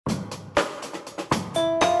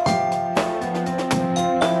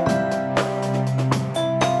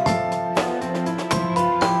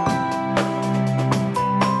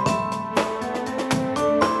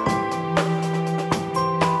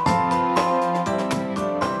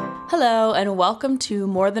Hello, and welcome to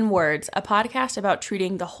More Than Words, a podcast about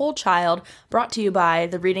treating the whole child, brought to you by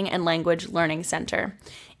the Reading and Language Learning Center.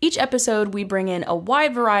 Each episode, we bring in a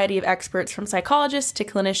wide variety of experts from psychologists to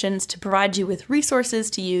clinicians to provide you with resources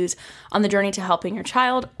to use on the journey to helping your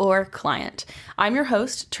child or client. I'm your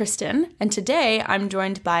host, Tristan, and today I'm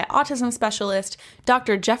joined by autism specialist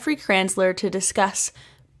Dr. Jeffery Kranzler to discuss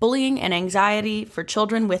bullying and anxiety for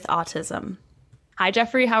children with autism. Hi,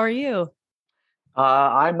 Jeffrey. How are you?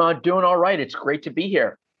 I'm doing all right. It's great to be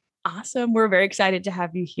here. Awesome. We're very excited to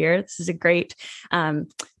have you here. This is a great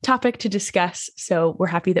topic to discuss. So we're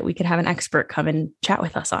happy that we could have an expert come and chat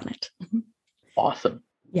with us on it. Awesome.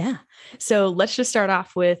 Yeah. So let's just start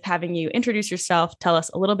off with having you introduce yourself. Tell us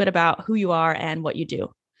a little bit about who you are and what you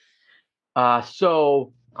do.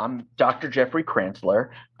 So I'm Dr. Jeffery Kranzler.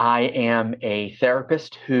 I am a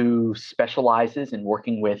therapist who specializes in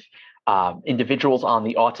working with individuals on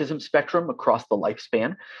the autism spectrum across the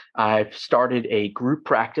lifespan. I've started a group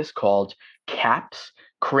practice called CAPS,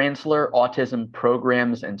 Kranzler Autism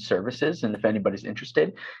Programs and Services. And if anybody's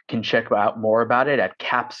interested, can check out more about it at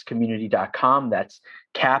capscommunity.com. That's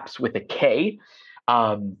CAPS with a K.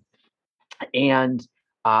 I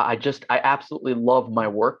absolutely love my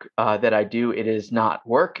work that I do. It is not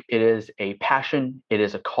work. It is a passion. It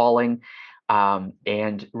is a calling.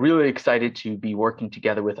 And really excited to be working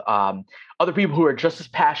together with other people who are just as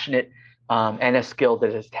passionate and as skilled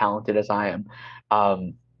and as talented as I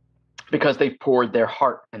am, because they've poured their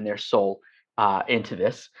heart and their soul into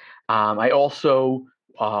this. I also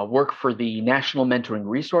work for the National Mentoring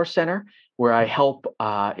Resource Center, where I help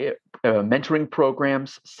mentoring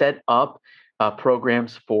programs set up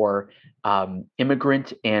programs for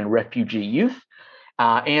immigrant and refugee youth.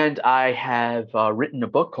 And I have written a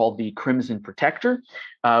book called The Crimson Protector,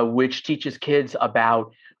 which teaches kids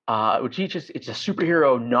about, it's a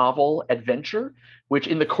superhero novel adventure, which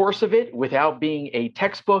in the course of it, without being a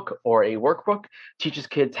textbook or a workbook, teaches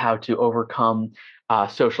kids how to overcome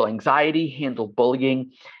social anxiety, handle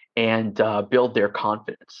bullying, and build their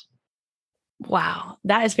confidence. Wow,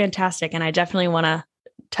 that is fantastic. And I definitely want to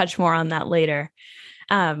touch more on that later.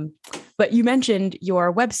 But you mentioned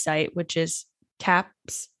your website, which is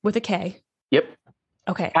CAPS with a K. Yep.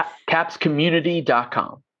 Okay.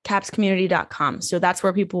 Capscommunity.com. Capscommunity.com. So that's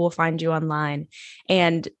where people will find you online.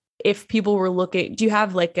 And if people were looking, do you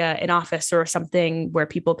have like an office or something where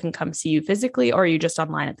people can come see you physically, or are you just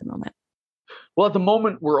online at the moment? Well, at the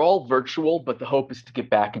moment, we're all virtual, but the hope is to get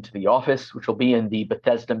back into the office, which will be in the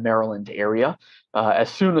Bethesda, Maryland area as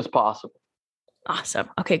soon as possible. Awesome.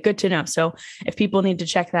 Okay, good to know. So if people need to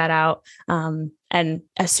check that out, and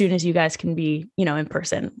as soon as you guys can be, in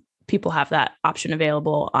person, people have that option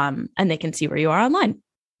available, and they can see where you are online.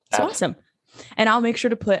 So awesome. And I'll make sure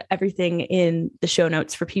to put everything in the show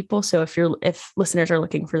notes for people. So if listeners are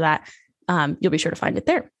looking for that, you'll be sure to find it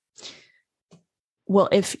there. Well,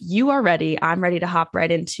 if you are ready, I'm ready to hop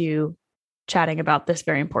right into chatting about this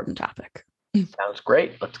very important topic. Sounds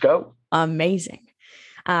great. Let's go. Amazing.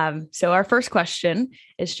 So our first question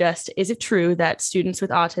is it true that students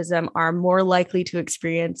with autism are more likely to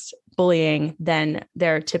experience bullying than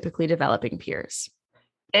their typically developing peers?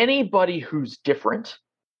 Anybody who's different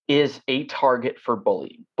is a target for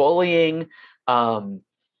bullying. Bullying, the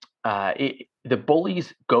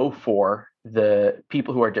bullies go for the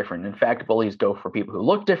people who are different. In fact, bullies go for people who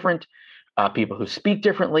look different, people who speak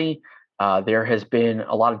differently. There has been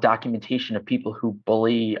a lot of documentation of people who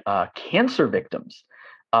bully cancer victims.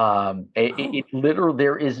 Literally,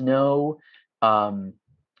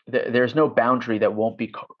 there's no boundary that won't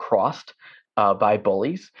be crossed by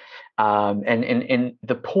bullies. And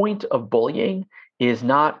the point of bullying is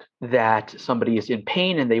not that somebody is in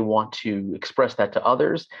pain and they want to express that to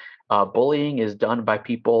others. Bullying is done by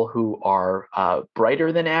people who are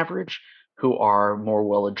brighter than average, who are more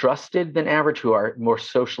well-adjusted than average, who are more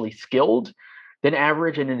socially skilled than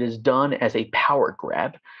average, and it is done as a power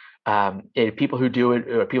grab. People who do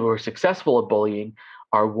it, people who are successful at bullying,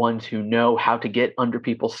 are ones who know how to get under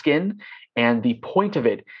people's skin. And the point of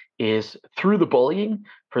it is through the bullying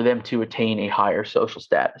for them to attain a higher social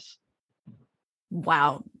status.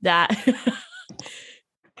 Wow. That,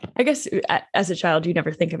 I guess as a child, you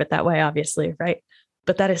never think of it that way, obviously, right?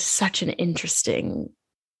 But that is such an interesting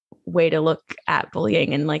way to look at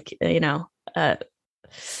bullying, and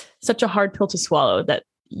such a hard pill to swallow that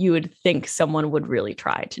you would think someone would really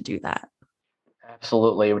try to do that.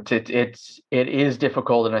 Absolutely. It is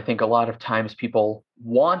difficult. And I think a lot of times people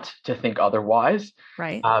want to think otherwise,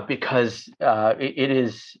 right? Because it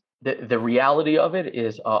is the reality of it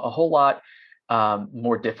is a whole lot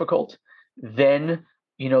more difficult than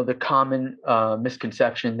the common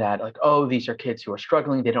misconception that like, oh, these are kids who are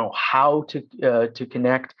struggling. They don't know how to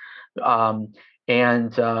connect. The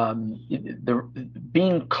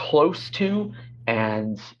being close to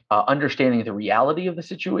and understanding the reality of the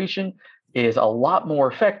situation is a lot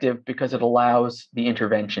more effective because it allows the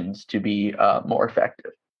interventions to be more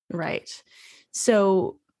effective. Right.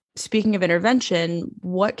 So speaking of intervention,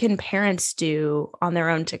 what can parents do on their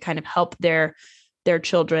own to kind of help their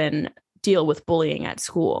children deal with bullying at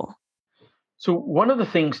school? So one of the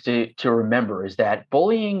things to remember is that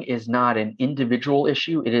bullying is not an individual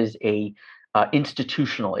issue; it is a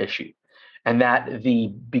institutional issue, and that the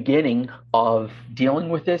beginning of dealing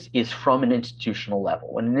with this is from an institutional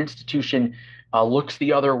level. When an institution looks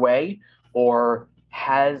the other way or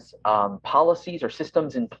has policies or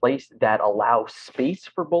systems in place that allow space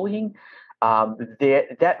for bullying,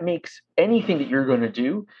 that makes anything that you're going to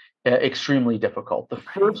do extremely difficult. The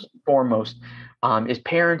first and foremost is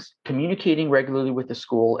parents communicating regularly with the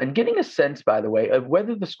school and getting a sense, by the way, of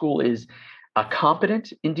whether the school is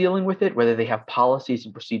competent in dealing with it, whether they have policies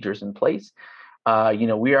and procedures in place.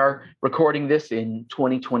 We are recording this in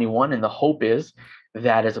 2021, and the hope is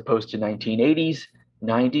that as opposed to 1980s,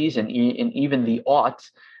 90s, and even the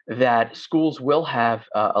aughts, that schools will have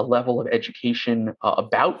a level of education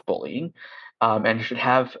about bullying and should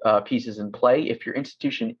have pieces in play. If your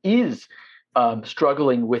institution is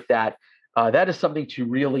struggling with that, that is something to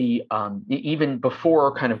really, even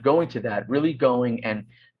before kind of going to that, really going and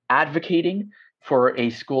advocating for a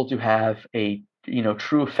school to have a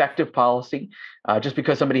true effective policy. Just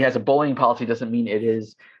because somebody has a bullying policy doesn't mean it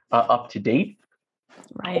is up to date,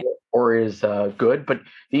 right, or is good. But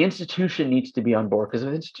the institution needs to be on board, because if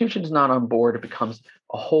the institution is not on board, it becomes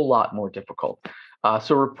a whole lot more difficult.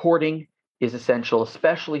 So reporting is essential,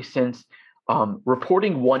 especially since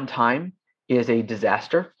reporting one time is a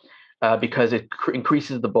disaster because it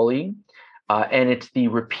increases the bullying, and it's the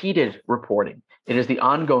repeated reporting. It is the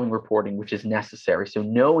ongoing reporting which is necessary. So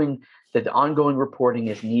knowing that the ongoing reporting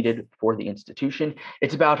is needed for the institution.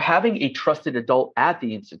 It's about having a trusted adult at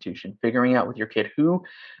the institution, figuring out with your kid who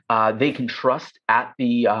they can trust at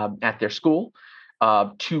their school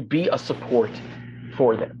to be a support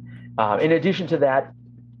for them. In addition to that,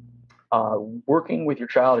 working with your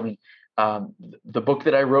child. I mean, the book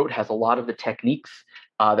that I wrote has a lot of the techniques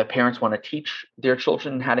that parents want to teach their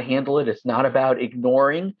children how to handle it. It's not about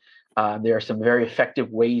ignoring. There are some very effective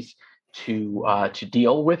ways to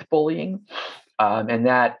deal with bullying, and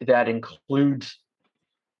that includes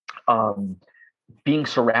being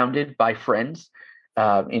surrounded by friends,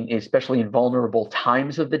 especially in vulnerable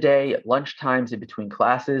times of the day, at lunch times, in between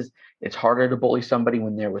classes. It's harder to bully somebody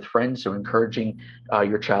when they're with friends. So encouraging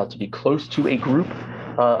your child to be close to a group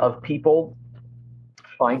of people,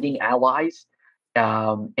 finding allies,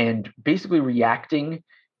 and basically reacting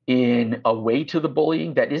in a way to the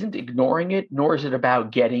bullying that isn't ignoring it, nor is it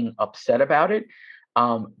about getting upset about it.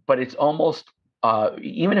 But it's almost,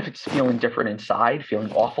 even if it's feeling different inside,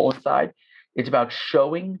 feeling awful inside, it's about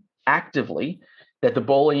showing actively that the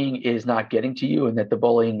bullying is not getting to you and that the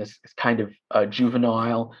bullying is kind of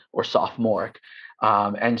juvenile or sophomoric.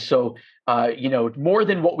 And so, more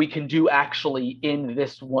than what we can do actually in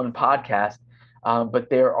this one podcast, but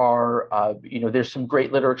there are, there's some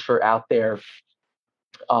great literature out there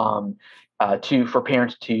for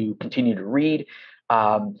parents to continue to read.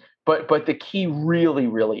 But the key really,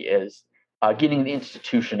 really is getting the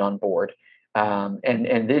institution on board. And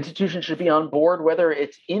the institution should be on board, whether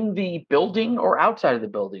it's in the building or outside of the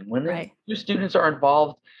building. When right. the students are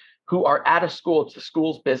involved who are at a school, it's the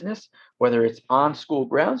school's business, whether it's on school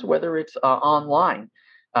grounds, whether it's online.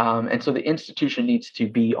 And so the institution needs to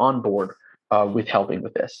be on board with helping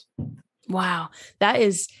with this. Wow. That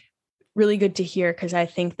is really good to hear, because I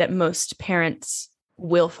think that most parents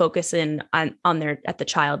will focus in on their at the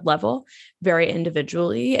child level very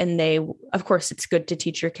individually. And they, of course, it's good to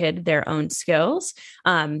teach your kid their own skills.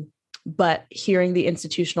 But hearing the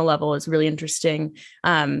institutional level is really interesting,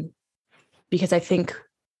 because I think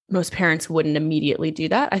most parents wouldn't immediately do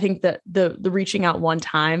that. I think that the reaching out one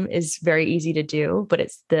time is very easy to do, but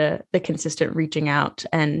it's the consistent reaching out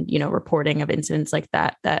and, reporting of incidents like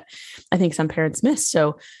that I think some parents miss.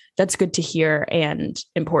 So that's good to hear and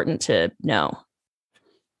important to know.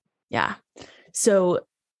 Yeah. So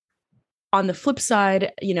on the flip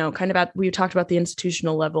side, we talked about the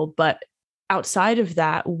institutional level, but outside of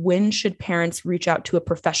that, when should parents reach out to a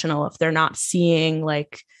professional if they're not seeing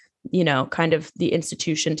kind of the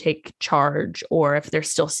institution take charge, or if they're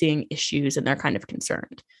still seeing issues and they're kind of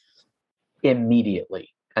concerned? Immediately.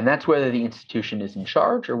 And that's whether the institution is in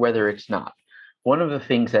charge or whether it's not. one of the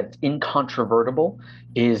things that's incontrovertible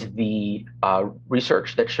is the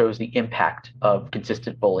research that shows the impact of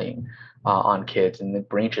consistent bullying on kids, and it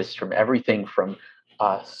ranges from everything from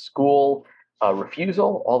school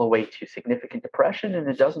refusal all the way to significant depression, and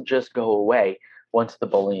it doesn't just go away once the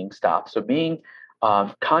bullying stops. So being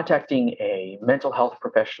contacting a mental health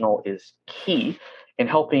professional is key in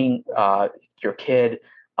helping your kid,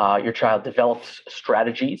 your child develops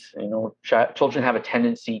strategies. Children have a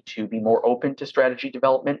tendency to be more open to strategy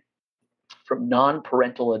development from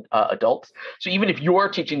non-parental adults. So even if you're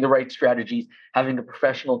teaching the right strategies, having a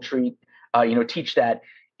professional teach that,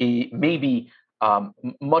 it may be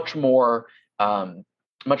much more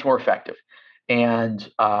much more effective. And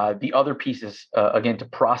the other piece is, again, to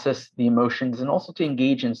process the emotions and also to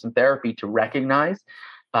engage in some therapy to recognize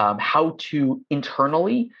how to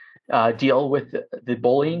internally deal with the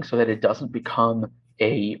bullying so that it doesn't become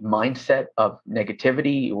a mindset of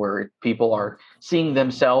negativity where people are seeing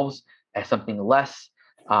themselves as something less,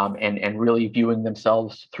 and really viewing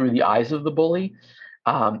themselves through the eyes of the bully.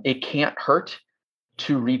 It can't hurt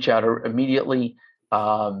to reach out immediately.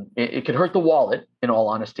 It could hurt the wallet, in all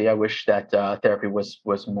honesty. I wish that therapy was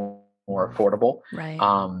more affordable. Right.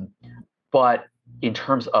 But in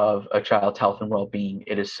terms of a child's health and well-being,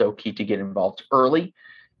 it is so key to get involved early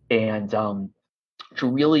and to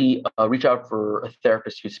really reach out for a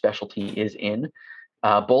therapist whose specialty is in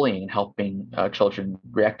bullying and helping children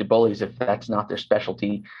react to bullies. If that's not their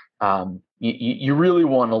specialty, you really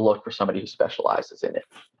want to look for somebody who specializes in it.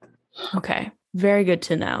 Okay. Very good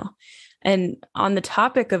to know. And on the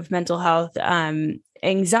topic of mental health,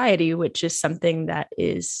 anxiety, which is something that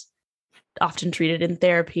is often treated in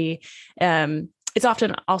therapy, it's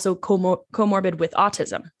often also comorbid with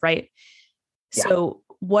autism, right? Yeah. So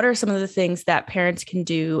what are some of the things that parents can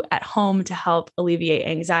do at home to help alleviate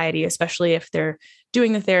anxiety, especially if they're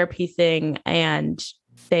doing the therapy thing and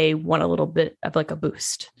they want a little bit of like a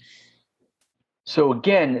boost? So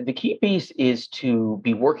again, the key piece is to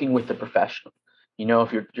be working with a professional.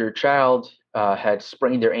 If your child had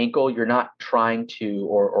sprained their ankle, you're not trying to,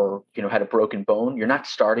 or had a broken bone, you're not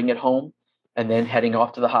starting at home and then heading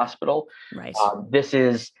off to the hospital. Right. This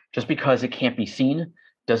is just because it can't be seen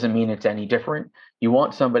doesn't mean it's any different. You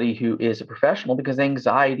want somebody who is a professional because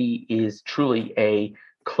anxiety is truly a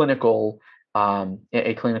clinical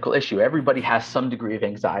issue. Everybody has some degree of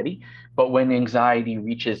anxiety, but when anxiety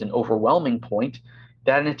reaches an overwhelming point,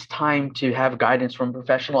 then it's time to have guidance from a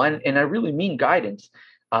professional. And I really mean guidance,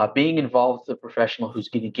 being involved with a professional who's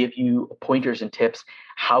going to give you pointers and tips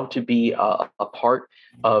how to be a part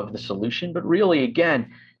of the solution. But really,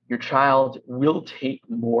 again, your child will take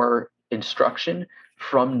more instruction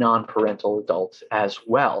from non-parental adults as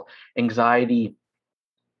well. Anxiety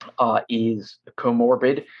is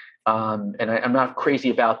comorbid, and I'm not crazy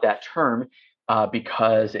about that term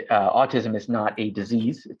because autism is not a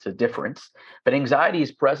disease, it's a difference. But anxiety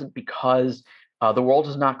is present because the world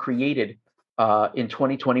is not created in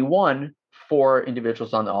 2021 for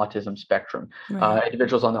individuals on the autism spectrum. Right.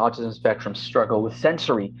 Individuals on the autism spectrum struggle with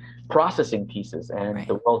sensory processing pieces, and Right.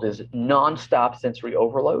 the world is nonstop sensory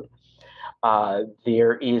overload.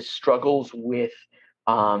 There is struggles with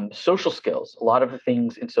social skills. A lot of the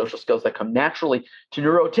things in social skills that come naturally to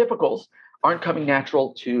neurotypicals aren't coming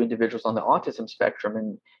natural to individuals on the autism spectrum,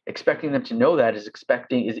 and expecting them to know that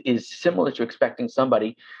is similar to expecting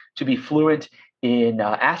somebody to be fluent in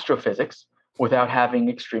astrophysics without having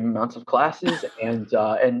extreme amounts of classes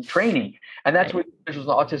and training. And that's Right. what individuals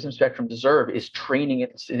on the autism spectrum deserve, is training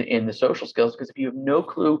in the social skills. Because if you have no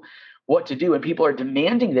clue what to do and people are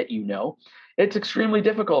demanding that it's extremely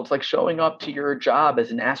difficult. It's like showing up to your job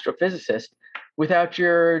as an astrophysicist without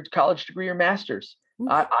your college degree or master's.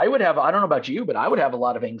 I would have, I don't know about you, but I would have a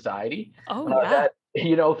lot of anxiety Yeah.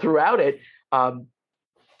 throughout it.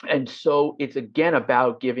 And so it's again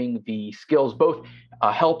about giving the skills, both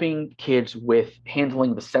helping kids with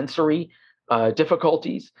handling the sensory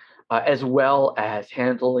difficulties, as well as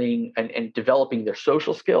handling and developing their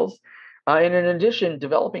social skills. And in addition,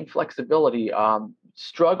 developing flexibility.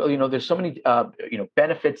 There's so many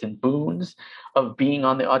benefits and boons of being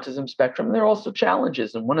on the autism spectrum. And there are also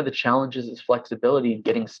challenges, and one of the challenges is flexibility and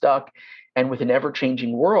getting stuck. And with an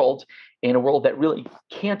ever-changing world, in a world that really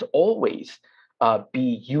can't always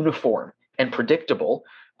be uniform and predictable,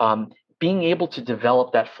 being able to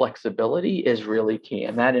develop that flexibility is really key.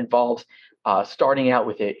 And that involves starting out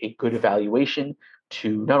with a good evaluation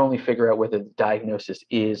to not only figure out whether the diagnosis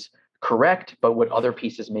is correct, but what other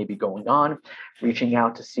pieces may be going on, reaching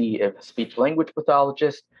out to see if a speech language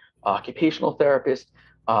pathologist, occupational therapist,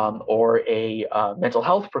 or a mental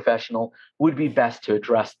health professional would be best to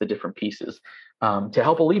address the different pieces to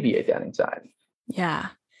help alleviate that anxiety. Yeah.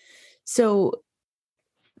 So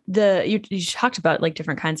you talked about like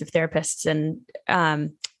different kinds of therapists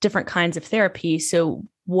and different kinds of therapy. So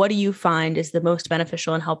what do you find is the most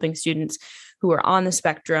beneficial in helping students who are on the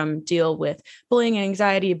spectrum deal with bullying and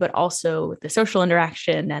anxiety, but also the social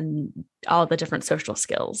interaction and all the different social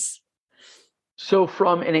skills? So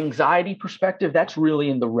from an anxiety perspective, that's really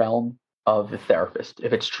in the realm of the therapist.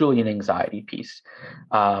 If it's truly an anxiety piece,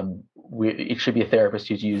 it should be a therapist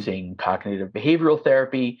who's using cognitive behavioral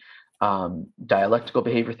therapy. Dialectical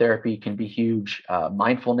behavior therapy can be huge.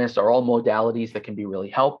 Mindfulness are all modalities that can be really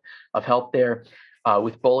help there.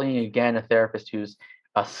 With bullying, again, a therapist who's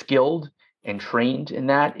skilled and trained in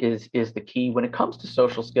that is the key. When it comes to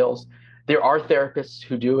social skills, there are therapists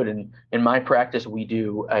who do it, and in my practice, we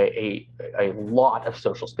do a lot of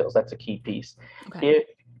social skills. That's a key piece. Okay. If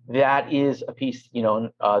that is a piece,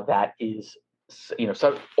 that is,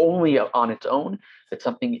 so only on its own, that's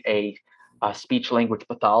something a speech language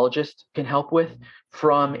pathologist can help with.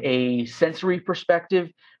 From a sensory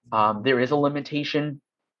perspective, there is a limitation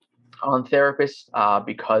on therapists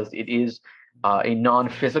because it is a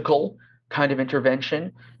non-physical kind of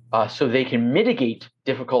intervention. So they can mitigate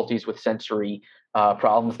difficulties with sensory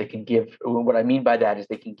problems. They can give, what I mean by that is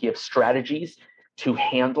they can give strategies to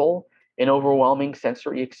handle an overwhelming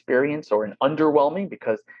sensory experience or an underwhelming,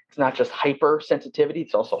 because it's not just hypersensitivity,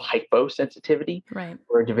 it's also hyposensitivity, Right.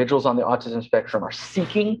 where individuals on the autism spectrum are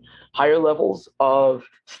seeking higher levels of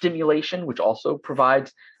stimulation, which also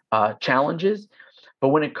provides challenges. But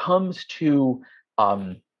when it comes to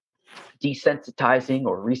desensitizing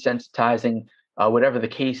or resensitizing, whatever the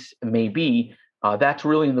case may be, that's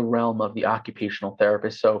really in the realm of the occupational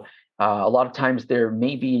therapist. So a lot of times there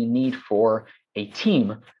may be a need for a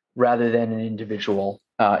team rather than an individual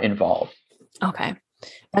involved. Okay.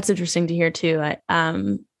 That's interesting to hear too.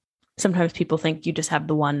 Sometimes people think you just have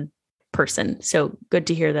the one person. So good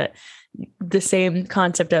to hear that the same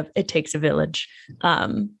concept of it takes a village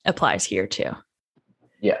applies here too.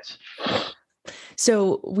 Yes.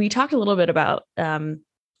 So we talked a little bit about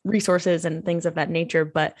resources and things of that nature,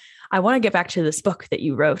 but I want to get back to this book that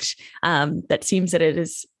you wrote that seems that it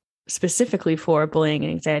is specifically for bullying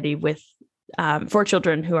and anxiety with for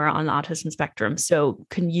children who are on the autism spectrum. So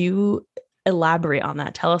can you elaborate on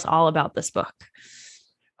that? Tell us all about this book.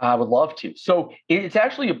 I would love to. So it's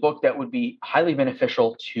actually a book that would be highly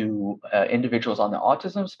beneficial to individuals on the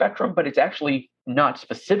autism spectrum, but it's actually not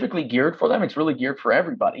specifically geared for them. It's really geared for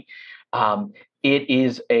everybody. It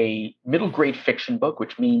is a middle grade fiction book,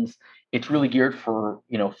 which means it's really geared for,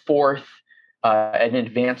 an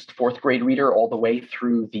advanced fourth grade reader all the way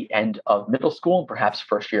through the end of middle school and perhaps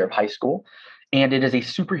first year of high school. And it is a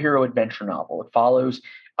superhero adventure novel. It follows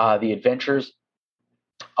the adventures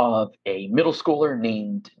of a middle schooler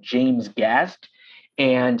named James Gast,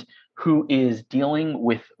 and who is dealing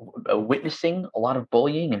with witnessing a lot of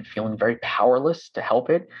bullying and feeling very powerless to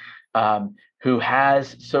help it, who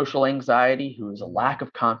has social anxiety, who has a lack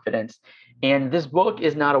of confidence. And this book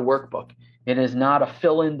is not a workbook. It is not a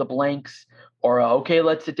fill in the blanks or okay,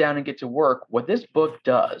 let's sit down and get to work. What this book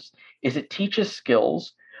does is it teaches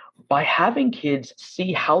skills by having kids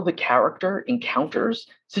see how the character encounters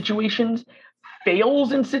situations,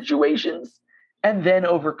 fails in situations, and then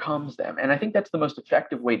overcomes them. And I think that's the most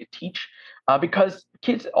effective way to teach because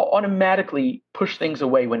kids automatically push things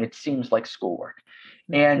away when it seems like schoolwork.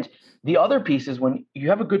 And the other piece is when you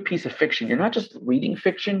have a good piece of fiction, you're not just reading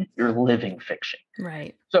fiction, you're living fiction.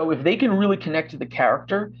 Right. So if they can really connect to the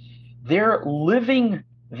character, they're living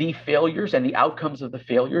the failures and the outcomes of the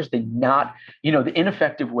failures, the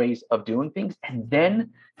ineffective ways of doing things. And then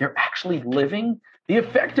they're actually living the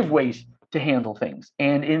effective ways to handle things.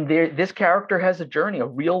 And this character has a journey, a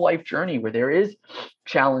real life journey where there is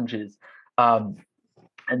challenges. And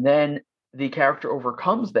then the character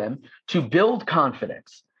overcomes them to build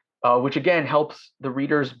confidence, which again helps the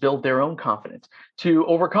readers build their own confidence, to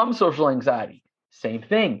overcome social anxiety, same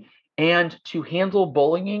thing, and to handle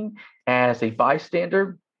bullying as a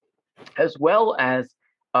bystander as well as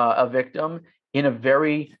a victim in a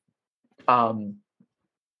very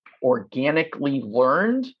organically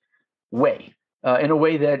learned way, in a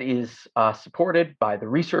way that is supported by the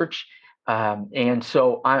research. And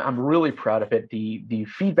so I'm really proud of it. The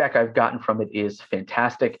feedback I've gotten from it is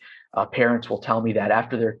fantastic. Parents will tell me that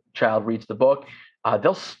after their child reads the book,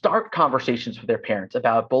 they'll start conversations with their parents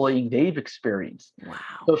about bullying they've experienced, Wow.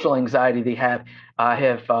 social anxiety they have. I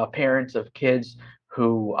have parents of kids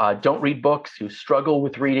who don't read books, who struggle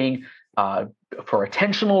with reading for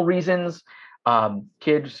attentional reasons.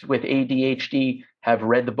 Kids with ADHD have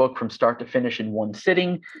read the book from start to finish in one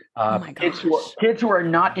sitting. Oh my gosh. Kids who are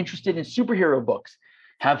not interested in superhero books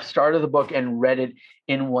have started the book and read it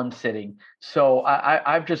in one sitting. So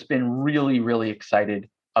I've just been really, really excited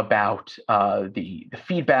about the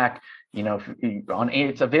feedback.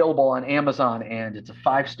 It's available on Amazon, and it's a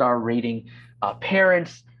 5-star rating.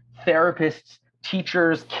 Parents, therapists,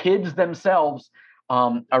 teachers, kids themselves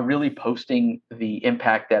are really posting the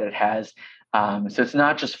impact that it has. So it's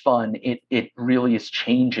not just fun; it really is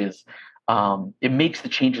changes. It makes the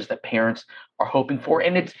changes that parents are hoping for,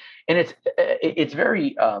 and it's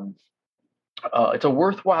very it's a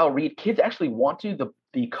worthwhile read. Kids actually want to.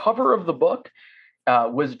 The cover of the book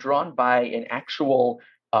was drawn by an actual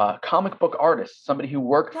comic book artist, somebody who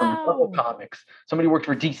worked for Marvel Comics, somebody who worked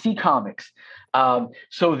for DC Comics. So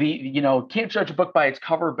can't judge a book by its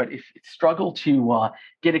cover, but if you struggle to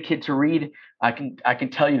get a kid to read, I can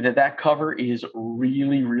tell you that cover is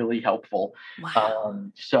really, really helpful. Wow.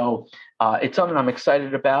 So it's something I'm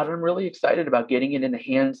excited about. I'm really excited about getting it in the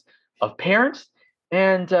hands of parents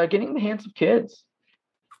and getting in the hands of kids.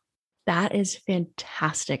 That is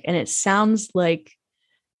fantastic. And it sounds like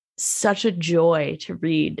such a joy to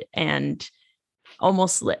read, and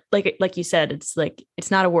almost like you said, it's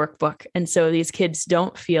not a workbook. And so these kids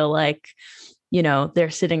don't feel like,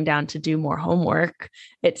 they're sitting down to do more homework.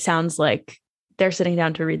 It sounds like they're sitting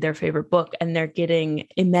down to read their favorite book, and they're getting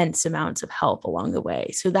immense amounts of help along the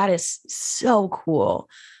way. So that is so cool.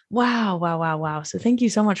 Wow, wow, wow, wow. So thank you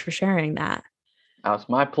so much for sharing that. It's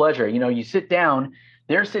my pleasure. You sit down,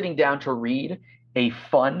 they're sitting down to read a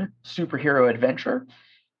fun superhero adventure,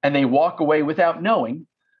 and they walk away without knowing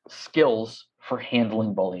skills for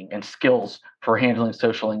handling bullying and skills for handling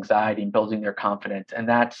social anxiety and building their confidence. And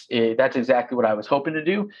that's exactly what I was hoping to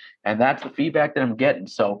do. And that's the feedback that I'm getting.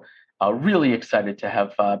 So really excited to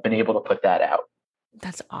have been able to put that out.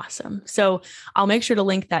 That's awesome. So I'll make sure to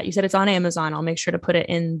link that. You said it's on Amazon. I'll make sure to put it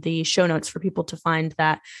in the show notes for people to find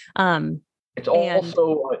that. It's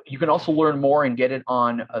also, you can also learn more and get it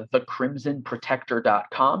on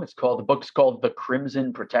thecrimsonprotector.com. The book's called The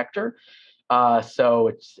Crimson Protector. So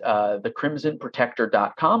it's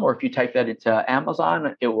thecrimsonprotector.com, or if you type that into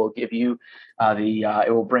Amazon, it will give you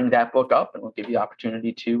it will bring that book up and will give you the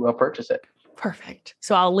opportunity to purchase it. Perfect.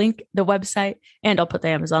 So I'll link the website and I'll put the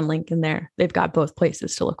Amazon link in there. They've got both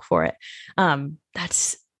places to look for it.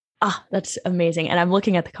 That's amazing. And I'm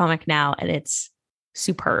looking at the comic now, and it's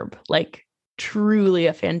superb. Like, truly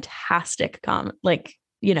a fantastic design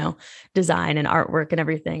and artwork and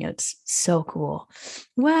everything. It's so cool.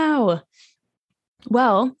 Wow.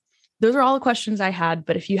 Well, those are all the questions I had,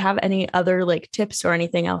 but if you have any other tips or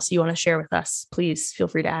anything else you want to share with us, please feel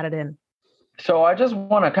free to add it in. So I just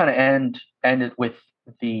want to kind of end it with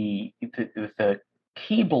the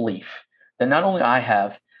key belief that not only I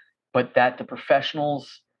have, but that the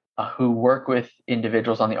professionals who work with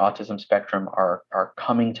individuals on the autism spectrum are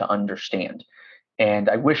coming to understand. And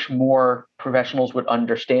I wish more professionals would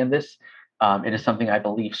understand this. It is something I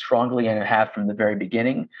believe strongly and have from the very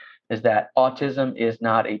beginning, is that autism is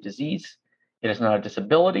not a disease. It is not a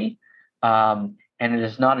disability. And it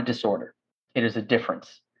is not a disorder. It is a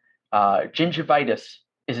difference. Gingivitis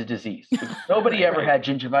is a disease. Nobody ever had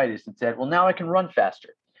gingivitis and said, well, now I can run faster.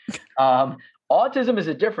 Autism is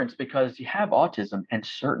a difference because you have autism and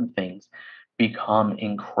certain things become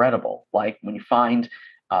incredible. Like when you find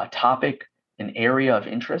a topic, an area of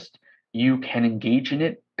interest, you can engage in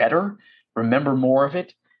it better, remember more of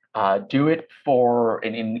it, do it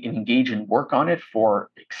and engage and work on it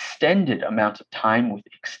for extended amounts of time with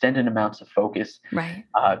extended amounts of focus. Right.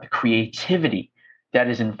 The creativity that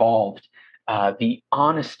is involved, the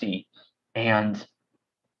honesty and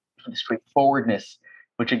the straightforwardness,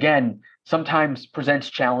 which again sometimes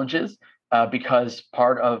presents challenges because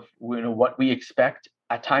part of what we expect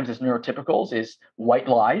at times as neurotypicals is white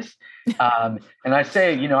lies. And I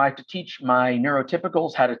say, I have to teach my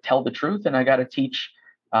neurotypicals how to tell the truth, and I got to teach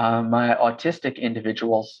my autistic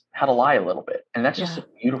individuals how to lie a little bit. And that's just a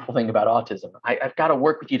beautiful thing about autism. I've got to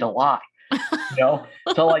work with you to lie. So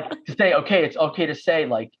to say, okay, it's okay to say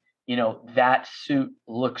that suit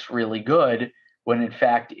looks really good when in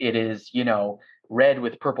fact it is, red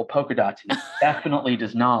with purple polka dots. It definitely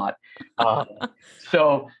does not.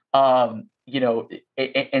 So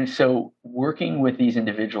working with these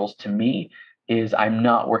individuals to me is I'm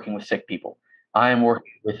not working with sick people. I am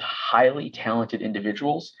working with highly talented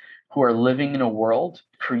individuals who are living in a world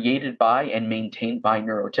created by and maintained by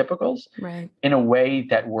neurotypicals in a way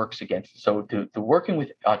that works against it. So the working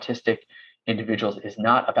with autistic individuals is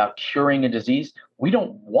not about curing a disease. We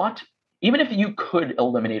don't want, even if you could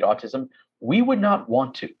eliminate autism, we would not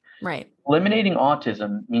want to. Right. Eliminating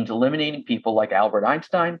autism means eliminating people like Albert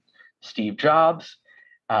Einstein, Steve Jobs,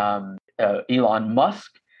 Elon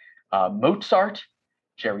Musk, Mozart,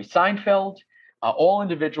 Jerry Seinfeld, all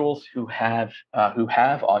individuals who have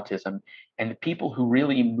autism, and the people who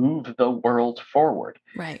really move the world forward.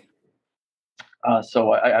 Right.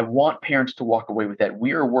 So I want parents to walk away with that.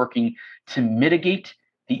 We are working to mitigate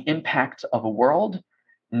the impact of a world,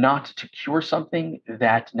 not to cure something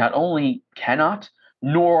that not only cannot,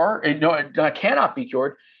 cannot be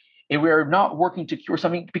cured. And we are not working to cure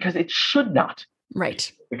something because it should not.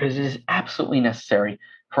 Right. Because it is absolutely necessary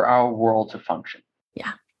for our world to function.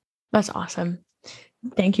 Yeah. That's awesome.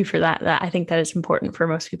 Thank you for that. I think that is important for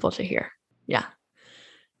most people to hear. Yeah.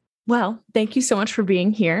 Well, thank you so much for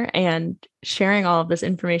being here and sharing all of this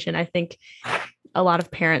information. I think a lot of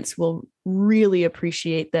parents will really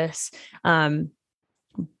appreciate this.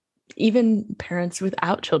 Even parents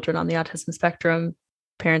without children on the autism spectrum,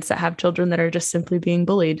 parents that have children that are just simply being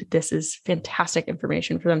bullied, this is fantastic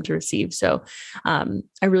information for them to receive. So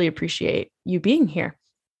I really appreciate you being here.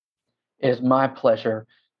 It is my pleasure,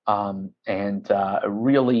 and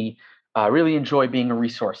really enjoy being a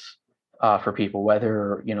resource for people,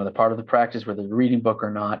 whether they're part of the practice, whether they're reading book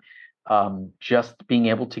or not. Just being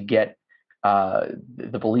able to get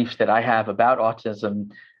the beliefs that I have about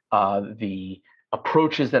autism, the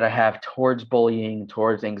approaches that I have towards bullying,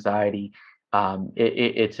 towards anxiety.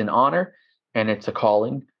 It's an honor and it's a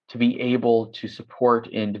calling to be able to support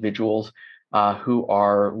individuals who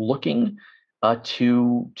are looking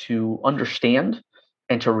to understand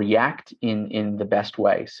and to react in the best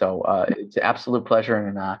way. So it's an absolute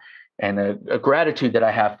pleasure and a gratitude that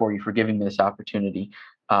I have for you for giving me this opportunity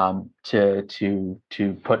to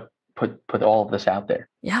put all of this out there.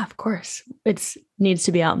 Yeah, of course. It needs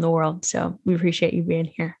to be out in the world. So we appreciate you being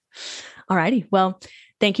here. All righty. Well,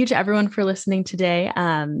 thank you to everyone for listening today.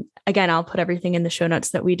 Again, I'll put everything in the show notes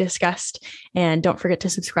that we discussed, and don't forget to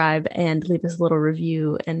subscribe and leave us a little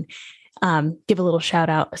review and give a little shout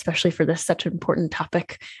out, especially for this such an important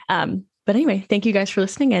topic. But anyway, thank you guys for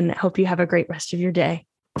listening and hope you have a great rest of your day.